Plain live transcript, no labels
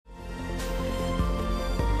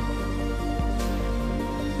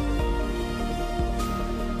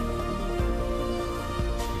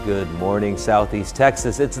Good morning, Southeast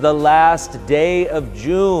Texas. It's the last day of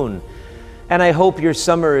June, and I hope your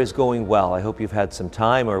summer is going well. I hope you've had some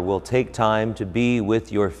time or will take time to be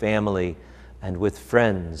with your family and with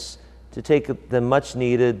friends, to take the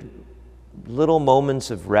much-needed little moments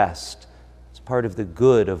of rest. It's part of the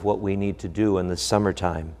good of what we need to do in the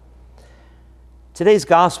summertime. Today's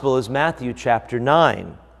gospel is Matthew chapter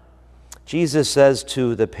 9. Jesus says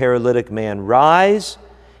to the paralytic man, "Rise,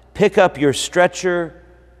 pick up your stretcher,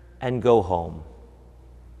 and go home.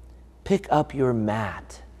 Pick up your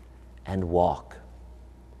mat and walk."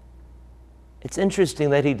 It's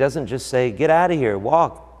interesting that he doesn't just say, "Get out of here,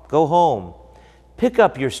 walk, go home." Pick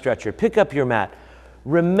up your stretcher, pick up your mat.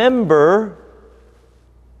 Remember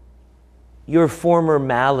your former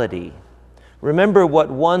malady. Remember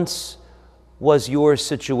what once was your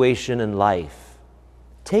situation in life.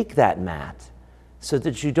 Take that mat so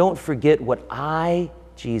that you don't forget what I,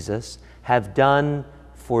 Jesus, have done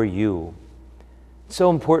for you. It's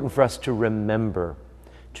so important for us to remember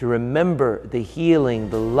the healing,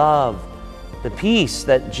 the love, the peace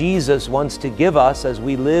that Jesus wants to give us as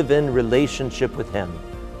we live in relationship with Him.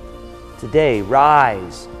 Today,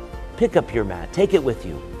 rise, pick up your mat, take it with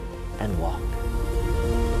you, and walk.